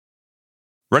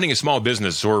Running a small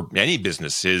business or any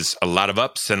business is a lot of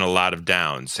ups and a lot of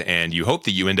downs, and you hope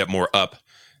that you end up more up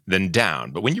than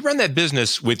down. But when you run that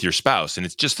business with your spouse and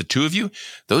it's just the two of you,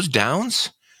 those downs,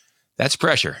 that's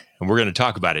pressure. And we're going to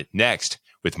talk about it next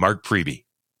with Mark Priebe.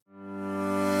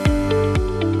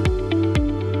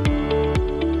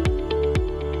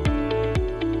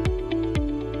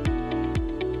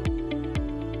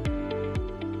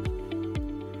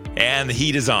 And the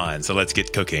heat is on, so let's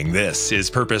get cooking. This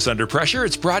is Purpose Under Pressure.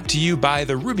 It's brought to you by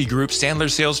the Ruby Group Sandler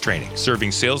Sales Training,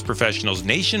 serving sales professionals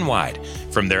nationwide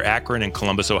from their Akron and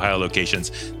Columbus, Ohio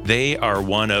locations. They are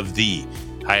one of the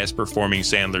highest performing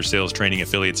Sandler Sales Training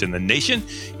affiliates in the nation.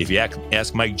 If you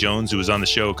ask Mike Jones, who was on the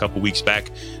show a couple weeks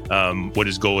back, what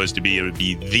his goal is to be, it would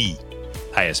be the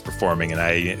highest performing, and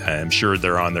I am sure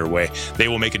they're on their way. They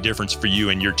will make a difference for you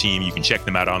and your team. You can check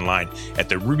them out online at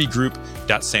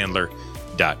therubygroup.sandler.com.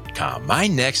 My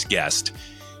next guest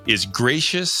is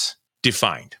Gracious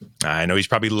Defined. I know he's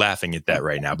probably laughing at that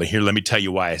right now, but here, let me tell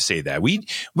you why I say that. We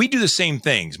do the same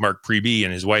things, Mark Priebe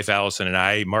and his wife, Allison, and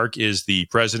I. Mark is the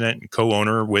president and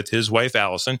co-owner with his wife,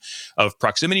 Allison, of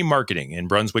Proximity Marketing in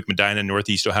Brunswick, Medina,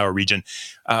 Northeast Ohio region.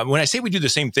 When I say we do the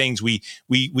same things, we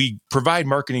provide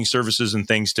marketing services and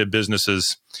things to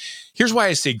businesses. Here's why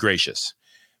I say gracious.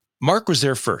 Mark was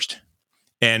there first.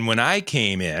 And when I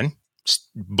came in,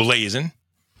 blazing,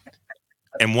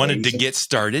 and wanted to get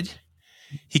started,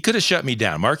 he could have shut me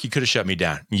down. Mark, you could have shut me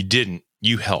down. You didn't.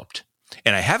 You helped.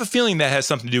 And I have a feeling that has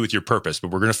something to do with your purpose,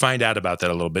 but we're going to find out about that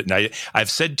a little bit. And I've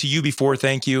said to you before,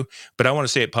 thank you, but I want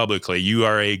to say it publicly. You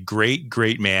are a great,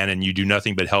 great man, and you do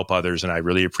nothing but help others, and I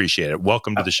really appreciate it.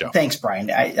 Welcome to the show. Thanks,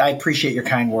 Brian. I appreciate your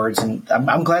kind words, and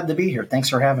I'm glad to be here. Thanks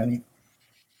for having me.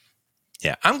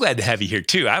 Yeah, I'm glad to have you here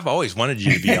too. I've always wanted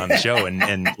you to be on the show, and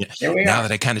now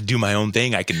that I kind of do my own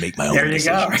thing, I can make my own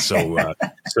decisions.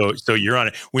 So you're on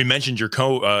it. We mentioned your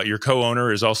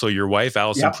co-owner is also your wife,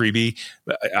 Allison Priebe.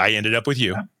 I ended up with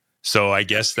you, so I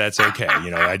guess that's okay.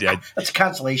 That's a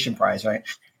consolation prize, right?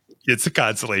 It's a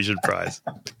consolation prize.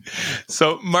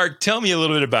 So, Mark, tell me a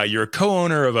little bit about you're a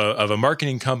co-owner of a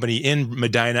marketing company in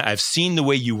Medina. I've seen the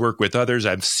way you work with others.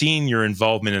 I've seen your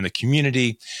involvement in the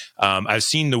community. I've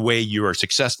seen the way you are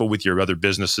successful with your other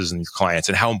businesses and your clients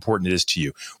and how important it is to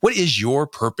you. What is your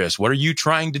purpose? What are you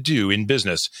trying to do in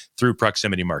business through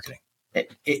proximity marketing?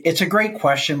 It's a great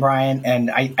question, Brian. And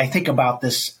I think about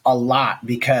this a lot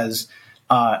because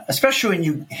especially when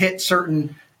you hit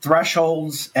certain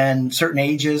thresholds and certain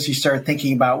ages, you start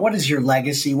thinking about what is your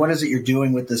legacy? What is it you're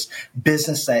doing with this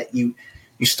business that you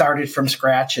started from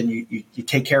scratch and you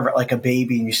take care of it like a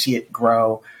baby and you see it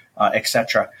grow, et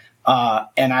cetera.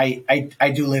 And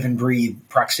I do live and breathe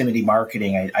proximity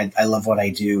marketing. I love what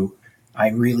I do. I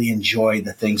really enjoy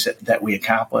the things that we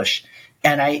accomplish.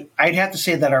 And I'd have to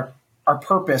say that our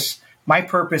purpose, my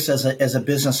purpose as a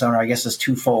business owner, I guess is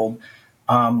twofold.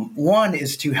 One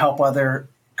is to help other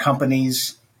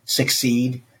companies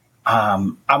succeed.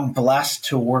 I'm blessed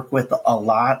to work with a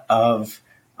lot of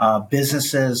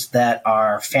businesses that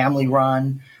are family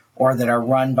run or that are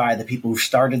run by the people who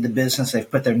started the business. They've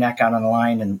put their neck out on the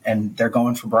line and they're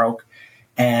going for broke.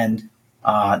 And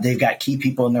they've got key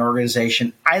people in their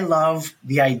organization. I love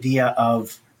the idea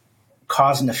of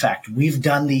cause and effect. We've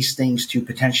done these things to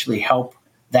potentially help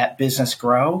that business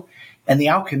grow. And the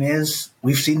outcome is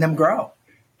we've seen them grow.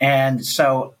 And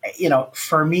so,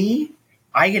 for me,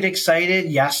 I get excited.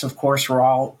 Yes, of course, we're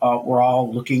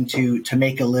all looking to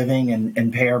make a living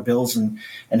and pay our bills and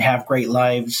have great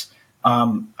lives.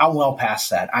 I'm well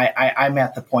past that. I'm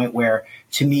at the point where,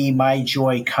 to me, my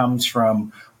joy comes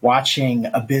from watching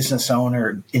a business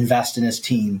owner invest in his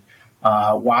team,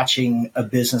 watching a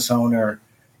business owner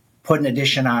put an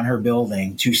addition on her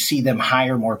building, to see them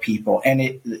hire more people.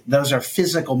 And those are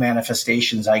physical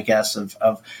manifestations, I guess, of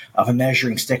a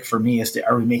measuring stick for me is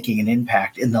are we making an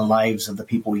impact in the lives of the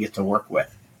people we get to work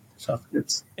with? So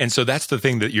that's the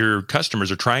thing that your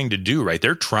customers are trying to do, right?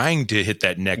 They're trying to hit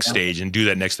that next stage and do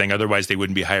that next thing. Otherwise, they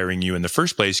wouldn't be hiring you in the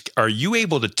first place. Are you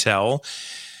able to tell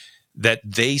that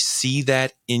they see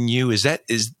that in you? Is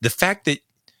the fact that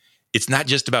it's not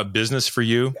just about business for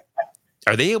you?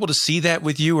 Are they able to see that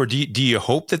with you, or do you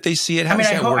hope that they see it? How does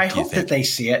that work? I hope that they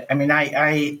see it. I mean,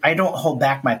 I don't hold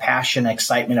back my passion,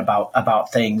 excitement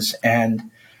about things,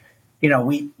 and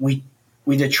we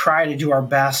try to do our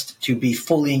best to be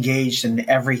fully engaged in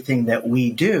everything that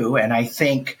we do. And I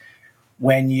think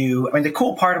the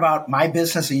cool part about my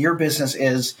business and your business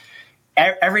is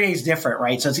every day is different,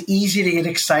 right? So it's easy to get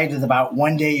excited about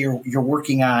one day you're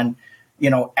working on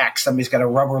X. Somebody's got a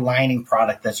rubber lining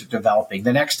product that they're developing.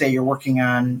 The next day you're working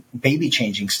on baby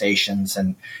changing stations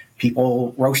and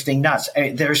people roasting nuts.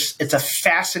 It's a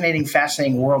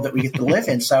fascinating world that we get to live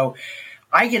in. So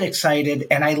I get excited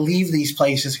and I leave these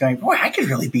places going, boy, I could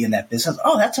really be in that business.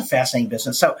 Oh, that's a fascinating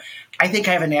business. So I think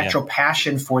I have a natural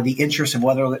passion for the interest of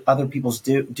what other people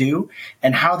do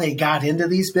and how they got into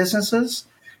these businesses.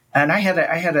 And I had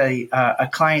a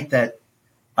client that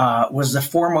was the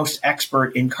foremost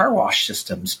expert in car wash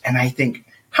systems. And I think,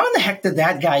 how in the heck did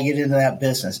that guy get into that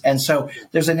business? And so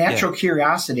there's a natural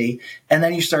curiosity. And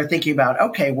then you start thinking about,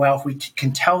 okay, well, if we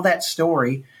can tell that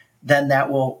story, then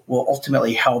that will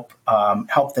ultimately help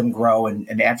them grow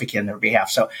and advocate on their behalf.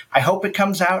 So I hope it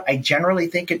comes out. I generally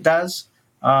think it does.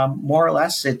 More or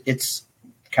less, it's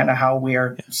kind of how we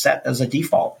are set as a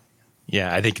default.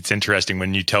 Yeah, I think it's interesting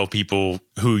when you tell people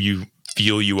who you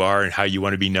feel you are and how you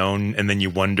want to be known, and then you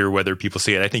wonder whether people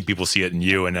see it. I think people see it in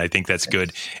you, and I think that's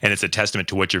good. And it's a testament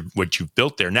to what you've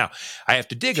built there. Now, I have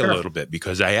to dig a little bit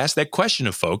because I asked that question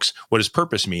of folks, what does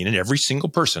purpose mean? And every single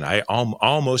person,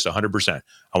 almost 100%,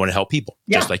 I want to help people,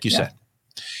 just like you said.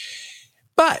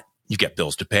 But you've got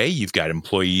bills to pay. You've got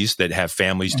employees that have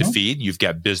families to feed. You've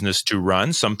got business to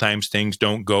run. Sometimes things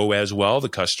don't go as well. The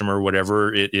customer,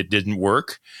 whatever, it didn't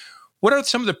work. What are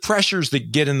some of the pressures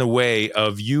that get in the way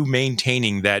of you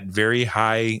maintaining that very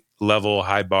high level,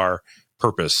 high bar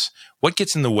purpose? What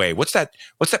gets in the way? What's that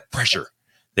pressure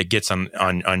that gets on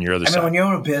your other side? When you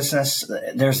own a business,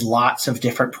 there's lots of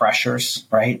different pressures,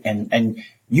 right? And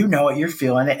you know it, you're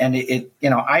feeling it. And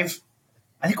I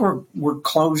think we're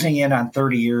closing in on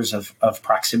 30 years of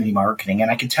proximity marketing.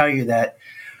 And I can tell you that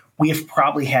we have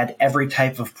probably had every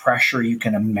type of pressure you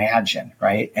can imagine,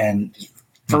 right? And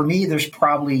for me, there's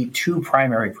probably two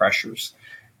primary pressures,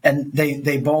 and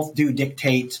they both do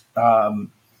dictate the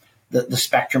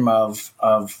spectrum of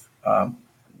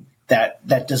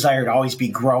that desire to always be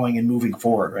growing and moving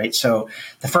forward, right? So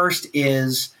the first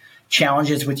is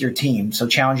challenges with your team. So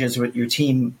challenges with your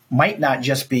team might not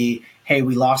just be, hey,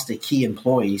 we lost a key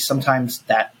employee. Sometimes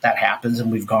that happens, and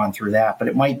we've gone through that. But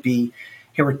it might be,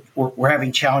 hey, we're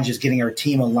having challenges getting our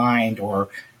team aligned, or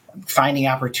finding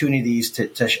opportunities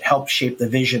to help shape the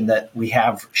vision that we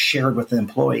have shared with the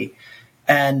employee.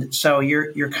 And so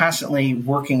you're constantly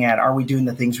working at, are we doing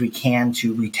the things we can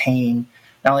to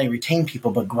not only retain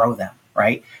people, but grow them,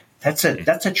 right? That's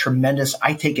a tremendous,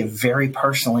 I take it very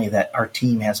personally that our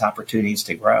team has opportunities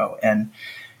to grow. And,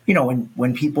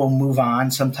 when people move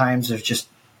on, sometimes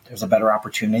there's a better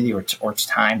opportunity or it's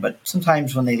time. But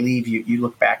sometimes when they leave, you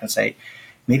look back and say,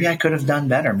 maybe I could have done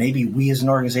better. Maybe we as an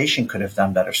organization could have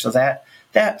done better. So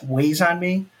that weighs on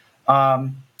me.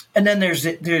 And then there's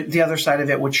the other side of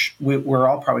it, which we're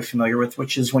all probably familiar with,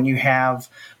 which is when you have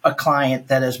a client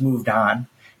that has moved on.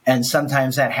 And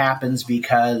sometimes that happens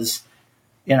because,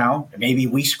 maybe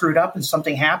we screwed up and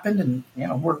something happened, and,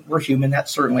 we're human. That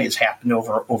certainly has happened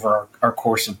over our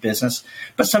course of business.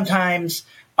 But sometimes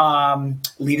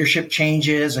leadership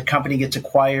changes, a company gets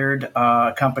acquired,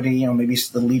 a company, maybe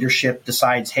the leadership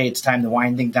decides, hey, it's time to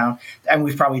wind things down. And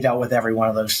we've probably dealt with every one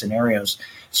of those scenarios.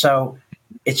 So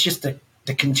it's just the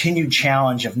continued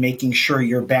challenge of making sure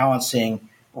you're balancing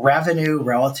revenue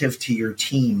relative to your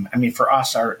team. I mean, for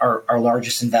us, our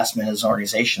largest investment as an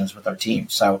organization is with our team.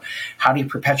 So how do you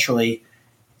perpetually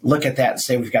look at that and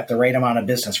say we've got the right amount of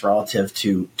business relative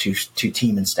to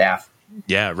team and staff?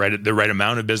 Yeah, right. The right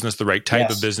amount of business, the right type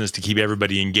of business to keep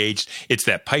everybody engaged. It's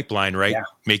that pipeline, right? Yeah.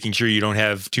 Making sure you don't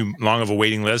have too long of a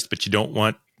waiting list, but you don't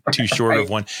want too short of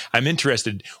one. I'm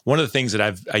interested. One of the things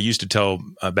that I used to tell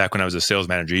back when I was a sales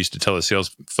manager, I used to tell the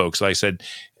sales folks, I said,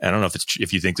 I don't know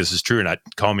if you think this is true or not,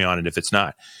 call me on it if it's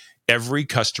not. Every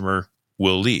customer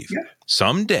will leave. Yeah.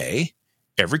 Someday,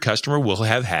 every customer will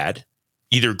have had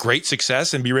either great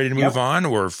success and be ready to move on,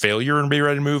 or failure and be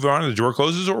ready to move on. The door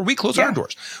closes, or we close our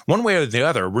doors. One way or the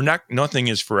other, nothing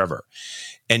is forever.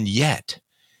 And yet,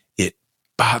 it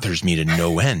bothers me to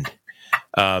no end.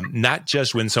 Not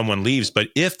just when someone leaves, but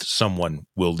if someone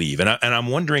will leave. And I'm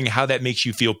wondering how that makes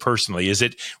you feel personally. Is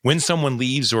it when someone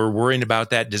leaves or worrying about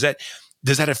that? Does that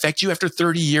affect you after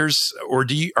 30 years, or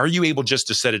are you able just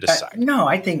to set it aside? No,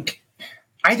 I think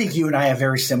you and I have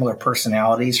very similar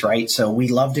personalities, right? So we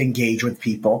love to engage with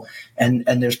people, and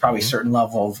there's probably a certain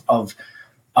level of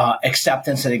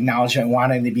acceptance and acknowledgement,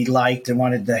 wanting to be liked and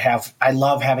wanted to have.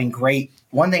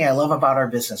 One thing I love about our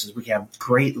business is we have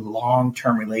great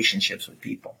long-term relationships with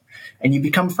people, and you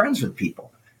become friends with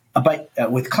people, but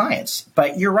with clients.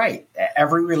 But you're right;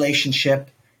 every relationship,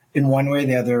 in one way or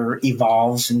the other,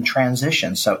 evolves and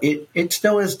transitions. So it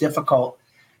still is difficult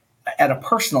at a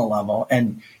personal level,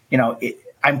 and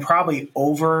I'm probably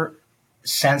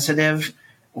oversensitive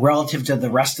relative to the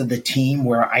rest of the team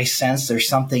where I sense there's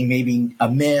something maybe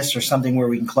amiss or something where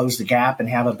we can close the gap and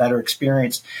have a better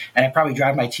experience. And I probably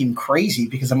drive my team crazy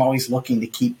because I'm always looking to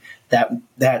keep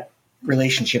that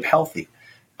relationship healthy.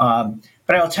 But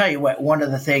I'll tell you what, one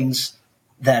of the things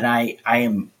that I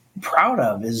am proud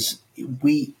of is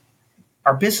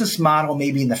our business model,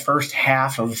 maybe in the first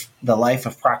half of the life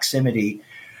of Proximity,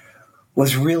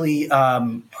 was really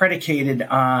predicated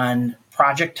on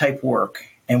project type work.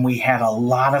 And we had a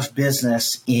lot of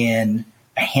business in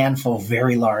a handful of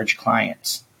very large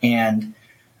clients. And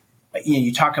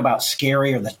you talk about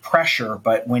scary or the pressure,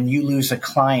 but when you lose a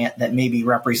client that maybe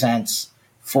represents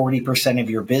 40% of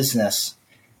your business,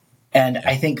 and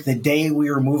I think the day we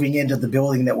were moving into the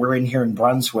building that we're in here in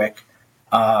Brunswick,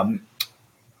 I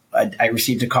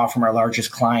received a call from our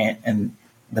largest client, and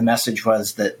the message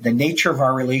was that the nature of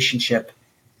our relationship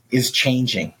is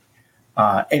changing.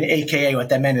 And AKA what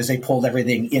that meant is they pulled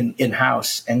everything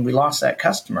in-house, and we lost that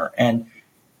customer. And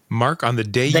Mark, on the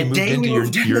day you moved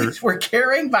into your we're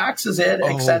carrying boxes in,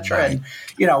 et cetera. And,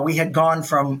 we had gone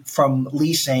from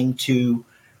leasing to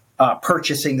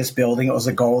purchasing this building. It was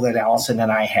a goal that Allison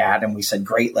and I had, and we said,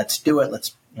 great, let's do it.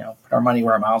 Let's, put our money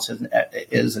where our mouth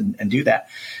is and do that.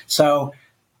 So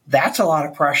that's a lot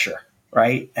of pressure,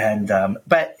 right? And,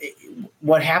 but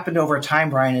what happened over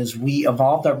time, Brian, is we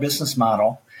evolved our business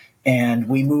model, and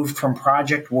we moved from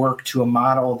project work to a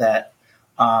model that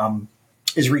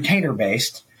is retainer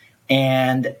based.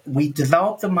 And we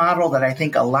developed a model that I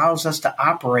think allows us to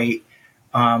operate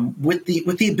with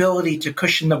the ability to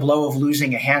cushion the blow of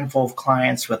losing a handful of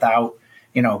clients without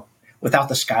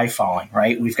the sky falling,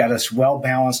 right? We've got this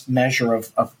well-balanced measure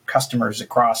of customers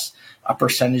across a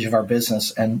percentage of our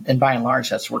business. And by and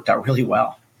large, that's worked out really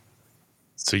well.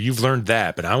 So you've learned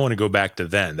that, but I want to go back to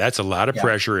then. That's a lot of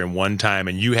pressure in one time,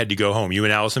 and you had to go home. You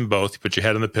and Allison both put your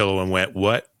head on the pillow and went,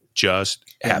 what just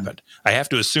happened? I have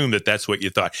to assume that that's what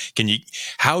you thought.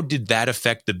 How did that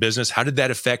affect the business? How did that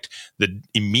affect the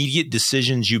immediate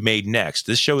decisions you made next?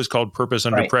 This show is called Purpose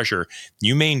Under Pressure.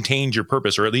 You maintained your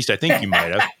purpose, or at least I think you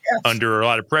might have, under a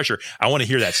lot of pressure. I want to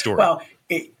hear that story. Well,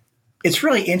 it's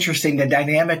really interesting, the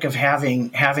dynamic of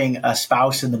having a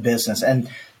spouse in the business. And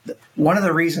one of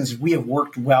the reasons we have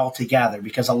worked well together,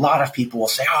 because a lot of people will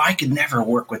say, I could never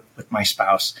work with my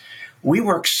spouse. We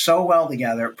work so well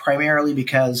together, primarily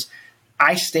because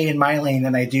I stay in my lane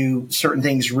and I do certain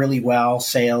things really well,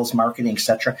 sales, marketing, et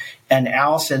cetera. And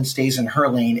Allison stays in her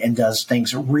lane and does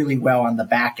things really well on the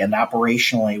back end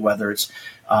operationally, whether it's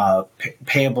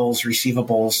payables,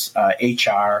 receivables,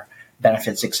 HR,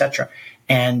 benefits, et cetera.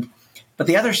 But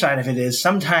the other side of it is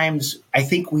sometimes I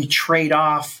think we trade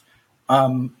off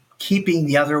keeping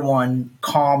the other one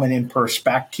calm and in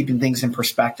perspective, keeping things in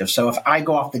perspective. So if I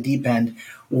go off the deep end,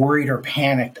 worried or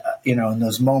panicked, in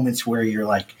those moments where you're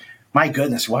like, my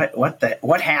goodness,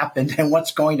 what happened and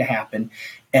what's going to happen?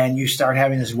 And you start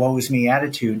having this woe is me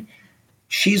attitude.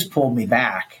 She's pulled me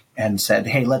back and said,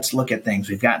 hey, let's look at things.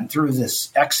 We've gotten through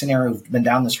this X scenario. We've been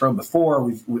down this road before,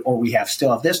 we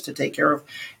still have this to take care of,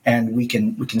 and we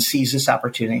can seize this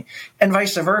opportunity. And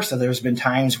vice versa. There's been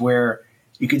times where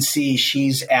you can see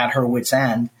she's at her wit's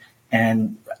end.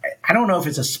 And I don't know if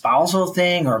it's a spousal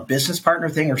thing or a business partner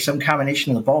thing or some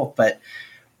combination of the both, but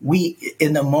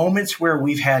in the moments where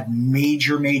we've had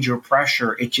major, major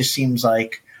pressure, it just seems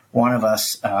like one of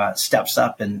us steps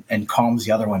up and calms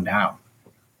the other one down.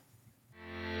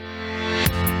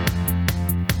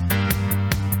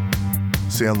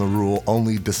 See, on the rule,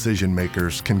 only decision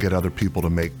makers can get other people to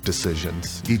make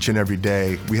decisions. Each and every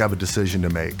day, we have a decision to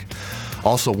make.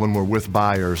 Also, when we're with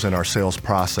buyers in our sales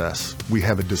process, we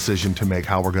have a decision to make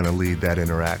how we're going to lead that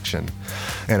interaction.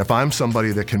 And if I'm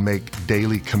somebody that can make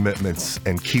daily commitments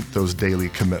and keep those daily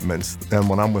commitments, then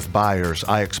when I'm with buyers,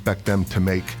 I expect them to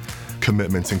make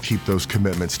commitments and keep those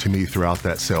commitments to me throughout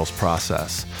that sales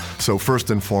process. So first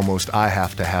and foremost, I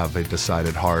have to have a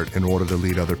decided heart in order to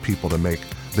lead other people to make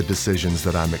the decisions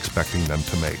that I'm expecting them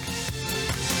to make.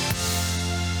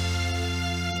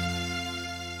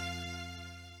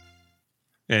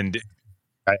 And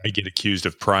I get accused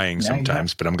of prying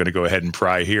sometimes, but I'm going to go ahead and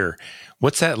pry here.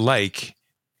 What's that like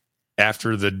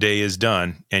after the day is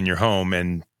done and you're home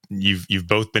and you've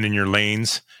both been in your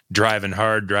lanes, driving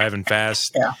hard, driving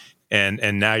fast,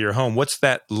 and now you're home? What's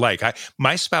that like?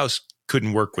 My spouse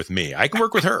couldn't work with me. I can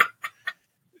work with her.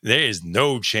 There is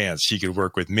no chance she could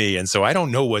work with me. And so I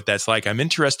don't know what that's like. I'm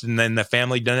interested in the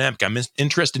family dynamic. I'm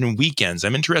interested in weekends.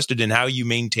 I'm interested in how you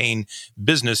maintain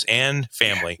business and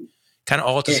family kind of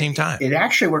all at the same time. It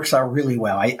actually works out really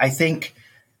well. I think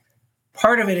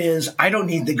part of it is I don't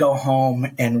need to go home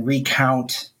and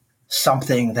recount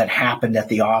something that happened at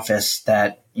the office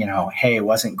that, hey, it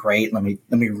wasn't great. Let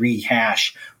me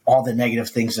rehash all the negative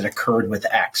things that occurred with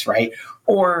X, right?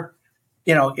 Or,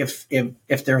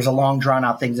 if there's a long drawn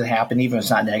out things that happen, even if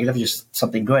it's not negative, just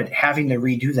something good, having to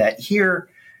redo that here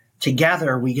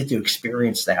together, we get to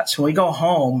experience that. So when we go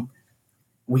home,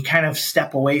 we kind of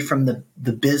step away from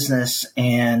the business,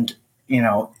 and,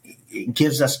 it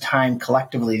gives us time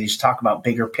collectively to just talk about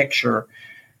bigger picture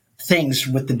things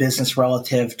with the business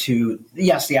relative to,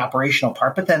 yes, the operational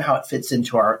part, but then how it fits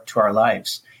into our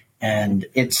lives. And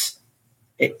it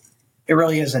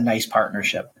really is a nice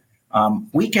partnership.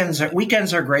 Weekends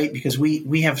are great because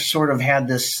we have sort of had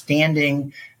this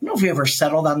standing. I don't know if we ever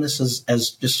settled on this as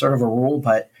just sort of a rule,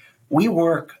 but we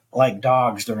work like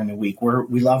dogs during the week.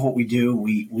 We love what we do.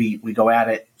 We go at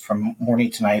it from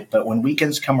morning to night. But when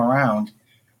weekends come around,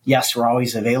 yes, we're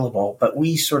always available, but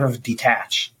we sort of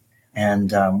detach,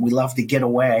 and we love to get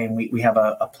away. And we have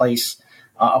a place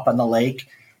up on the lake,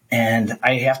 and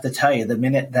I have to tell you, the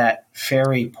minute that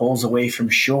ferry pulls away from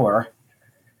shore,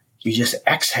 you just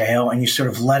exhale and you sort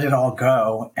of let it all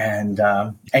go, and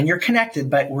you're connected,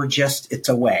 but it's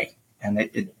away, and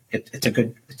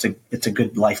it's a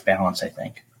good life balance, I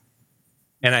think.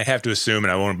 And I have to assume,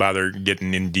 and I won't bother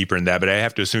getting in deeper in that, but I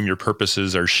have to assume your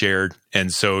purposes are shared,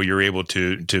 and so you're able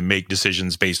to make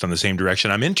decisions based on the same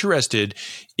direction. I'm interested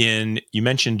in, you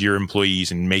mentioned your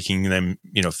employees and making them,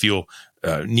 feel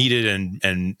needed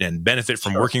and benefit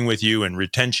from working with you, and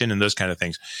retention and those kind of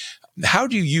things. How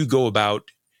do you go about?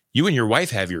 You and your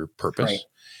wife have your purpose. Right.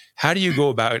 How do you go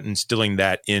about instilling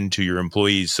that into your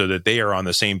employees so that they are on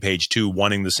the same page too,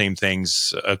 wanting the same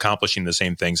things, accomplishing the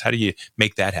same things? How do you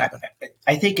make that happen?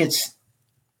 I think it's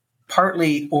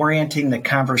partly orienting the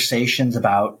conversations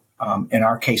about, in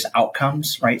our case,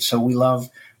 outcomes, right? So we love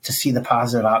to see the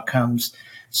positive outcomes.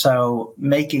 So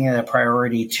making it a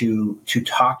priority to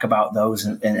talk about those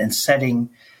and setting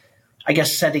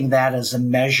that as a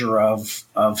measure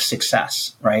of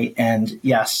success, right? And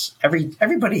yes,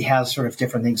 everybody has sort of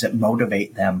different things that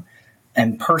motivate them.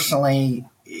 And personally,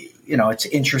 it's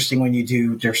interesting when you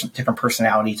do different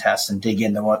personality tests and dig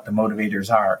into what the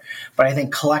motivators are. But I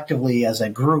think collectively, as a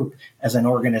group, as an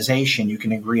organization, you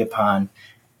can agree upon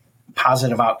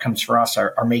positive outcomes for us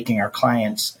are making our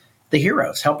clients the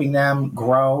heroes, helping them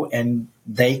grow, and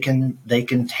they can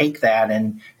take that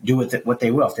and do with it what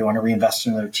they will. If they want to reinvest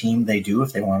in their team, they do.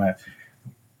 If they want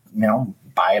to,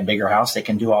 buy a bigger house, they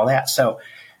can do all that. So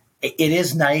it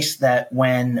is nice that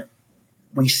when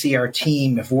we see our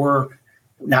team, if we're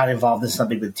not involved in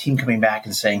something, but the team coming back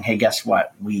and saying, "Hey, guess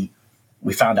what? We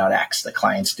found out X, the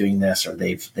client's doing this, or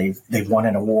they've won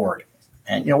an award,"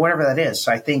 and whatever that is.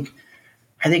 So I think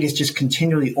it's just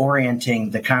continually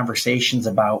orienting the conversations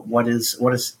about what does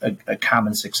a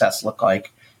common success look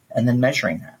like, and then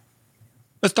measuring that.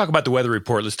 Let's talk about the weather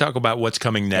report. Let's talk about what's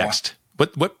coming next. Yeah.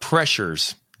 What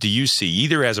pressures do you see,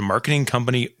 either as a marketing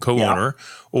company co-owner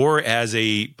or as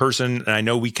a person? And I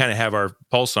know we kind of have our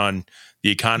pulse on the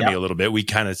economy a little bit. We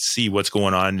kind of see what's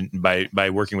going on by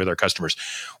working with our customers.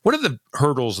 What are the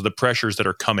hurdles, the pressures that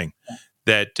are coming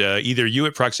that either you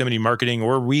at Proximity Marketing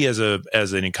or we as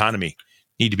an economy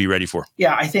need to be ready for?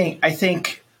 Yeah, I think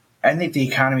the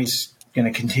economy's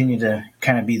going to continue to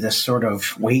kind of be this sort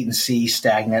of wait and see,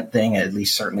 stagnant thing, at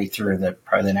least certainly through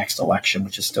probably the next election,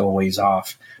 which is still a ways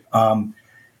off.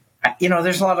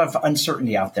 There's a lot of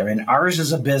uncertainty out there, and ours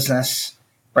is a business,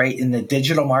 right, in the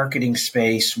digital marketing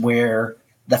space where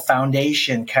the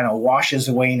foundation kind of washes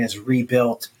away and is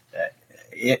rebuilt,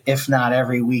 if not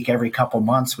every week, every couple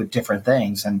months with different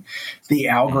things. And the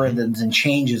algorithms and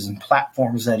changes and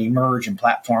platforms that emerge and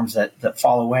platforms that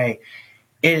fall away,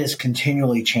 it is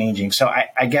continually changing. So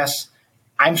I guess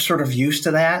I'm sort of used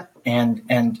to that.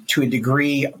 And to a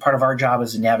degree, part of our job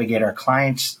is to navigate our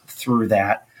clients through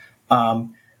that.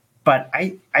 But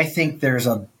I think there's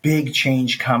a big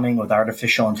change coming with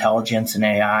artificial intelligence and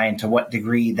AI, and to what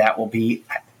degree that will be,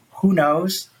 who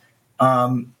knows?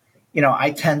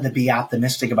 I tend to be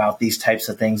optimistic about these types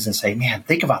of things and say, man,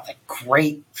 think about the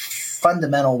great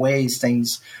fundamental ways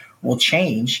things will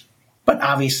change. But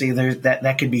obviously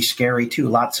that could be scary too.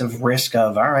 Lots of risk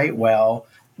of, all right, well,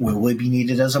 will we be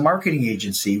needed as a marketing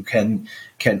agency? Can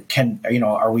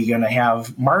are we going to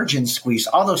have margin squeeze?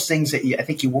 All those things that I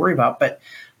think you worry about, but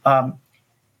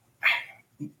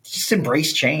just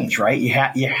embrace change, right? You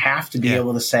have to be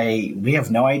able to say, we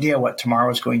have no idea what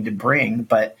tomorrow is going to bring,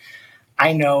 but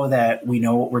I know that we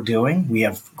know what we're doing. We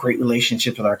have great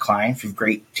relationships with our clients. We have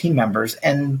great team members,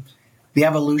 and the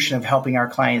evolution of helping our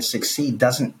clients succeed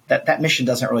that mission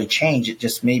doesn't really change. It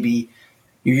just maybe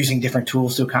you're using different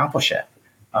tools to accomplish it.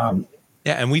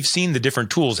 Yeah, and we've seen the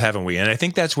different tools, haven't we? And I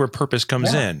think that's where purpose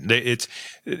comes in.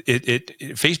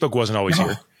 Facebook wasn't always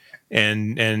here,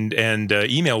 and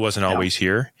email wasn't always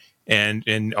here,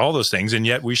 and all those things, and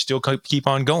yet we still keep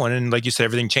on going. And like you said,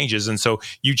 everything changes, and so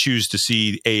you choose to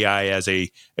see AI as a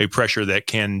pressure that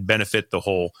can benefit the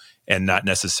whole and not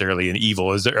necessarily an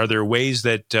evil. Are there ways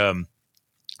that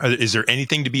is there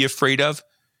anything to be afraid of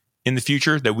in the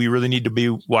future that we really need to be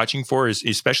watching for,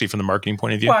 especially from the marketing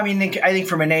point of view? Well, I mean, I think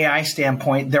from an AI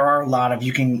standpoint, there are a lot of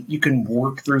you can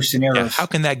work through scenarios. Yeah, how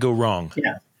can that go wrong?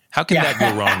 Yeah. How can that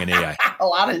go wrong in AI?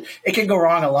 It can go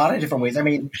wrong a lot of different ways. I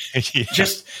mean,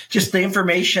 just the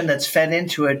information that's fed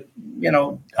into it,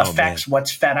 affects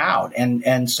what's fed out,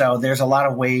 and so there's a lot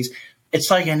of ways.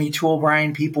 It's like any tool,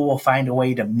 Brian. People will find a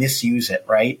way to misuse it,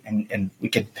 right? And we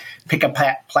could pick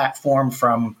a platform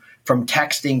from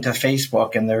texting to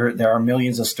Facebook, and there are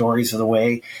millions of stories of the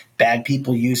way bad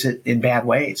people use it in bad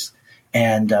ways.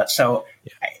 And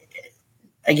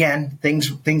again,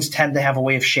 things tend to have a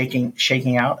way of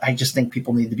shaking out. I just think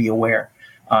people need to be aware.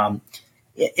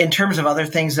 In terms of other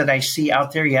things that I see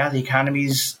out there, the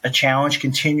economy's a challenge.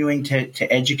 Continuing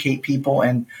to educate people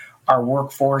and our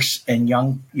workforce and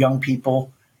young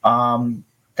people,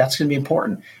 that's going to be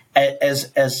important.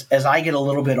 As I get a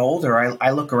little bit older,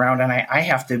 I look around and I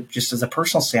have to, just as a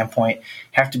personal standpoint,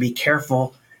 have to be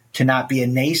careful to not be a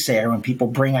naysayer when people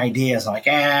bring ideas like,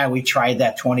 we tried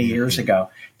that 20 years ago.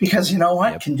 Because you know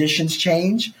what? Yep. Conditions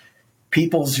change.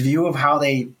 People's view of how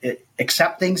they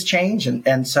accept things change.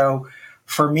 And so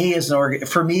for me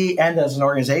and as an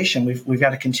organization, we've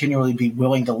got to continually be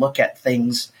willing to look at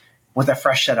things with a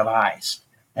fresh set of eyes.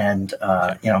 And,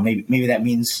 maybe that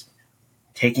means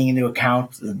taking into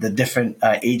account the different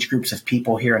age groups of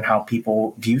people here and how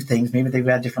people view things. Maybe they've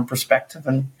got a different perspective,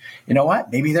 and you know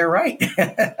what? Maybe they're right.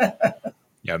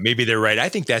 Yeah, maybe they're right. I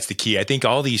think that's the key. I think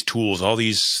all these tools, all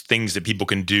these things that people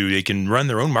can do, they can run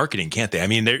their own marketing, can't they? I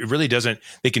mean, it really doesn't.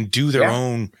 They can do their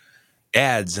own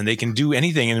ads, and they can do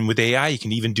anything. And with AI, you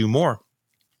can even do more.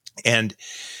 And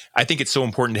I think it's so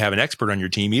important to have an expert on your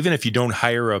team, even if you don't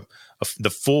hire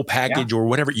the full package or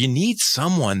whatever. You need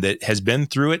someone that has been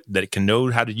through it, that can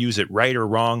know how to use it right or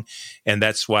wrong. And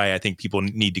that's why I think people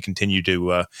need to continue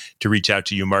to reach out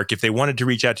to you, Mark. If they wanted to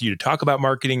reach out to you to talk about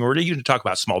marketing or even to talk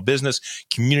about small business,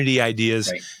 community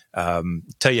ideas,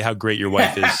 tell you how great your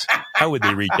wife is, how would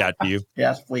they reach out to you?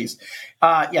 Yes, please.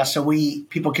 So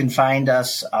people can find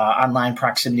us online,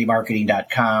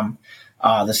 proximitymarketing.com.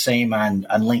 The same on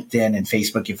LinkedIn and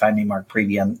Facebook. You find me, Mark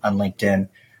Priebe, on LinkedIn.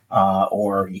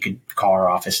 Or you could call our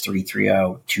office,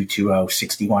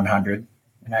 330-220-6100,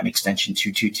 and I'm extension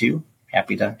 222.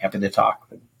 Happy to talk.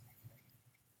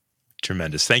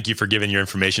 Tremendous. Thank you for giving your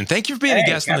information. Thank you for being a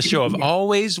guest on the show. I've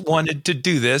always wanted to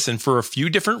do this, and for a few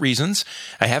different reasons,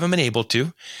 I haven't been able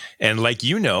to. And like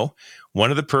you know, one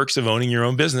of the perks of owning your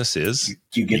own business is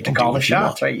you get to call the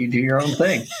shots, right? You do your own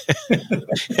thing.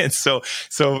 And so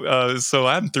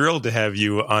I'm thrilled to have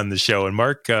you on the show. And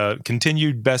Mark,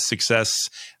 continued best success,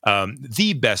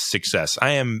 the best success. I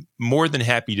am more than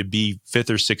happy to be 5th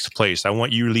or 6th place. I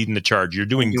want you leading the charge. You're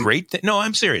doing great. No,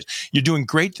 I'm serious. You're doing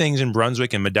great things in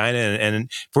Brunswick and Medina,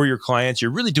 and for your clients.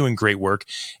 You're really doing great work.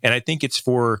 And I think it's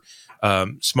for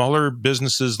smaller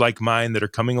businesses like mine that are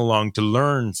coming along to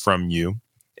learn from you.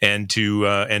 And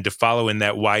to follow in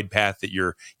that wide path that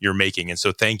you're making. And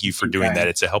so thank you for doing that.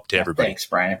 It's a help to everybody. Thanks,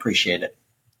 Brian. I appreciate it.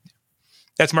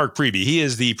 That's Mark Priebe. He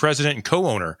is the president and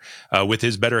co-owner with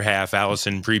his better half,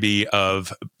 Allison Priebe,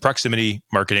 of Proximity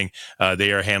Marketing.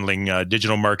 They are handling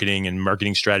digital marketing and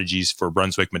marketing strategies for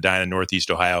Brunswick, Medina, Northeast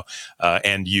Ohio,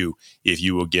 and you, if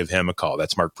you will give him a call.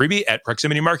 That's Mark Priebe at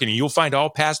Proximity Marketing. You'll find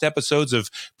all past episodes of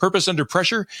Purpose Under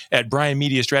Pressure at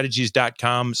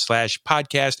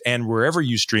brianmediastrategies.com/podcast and wherever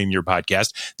you stream your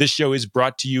podcast. This show is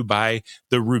brought to you by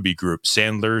the Ruby Group,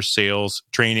 Sandler Sales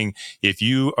Training. If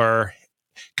you are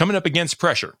coming up against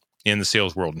pressure in the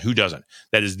sales world, and who doesn't?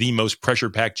 That is the most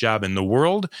pressure-packed job in the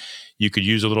world. You could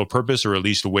use a little purpose, or at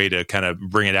least a way to kind of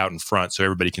bring it out in front so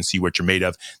everybody can see what you're made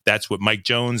of. That's what Mike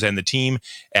Jones and the team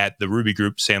at the Ruby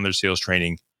Group, Sandler Sales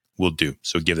Training, will do.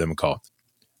 So give them a call.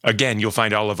 Again, you'll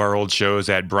find all of our old shows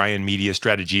at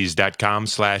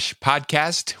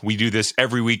brianmediastrategies.com/podcast. We do this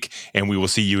every week, and we will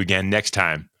see you again next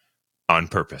time on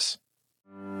Purpose.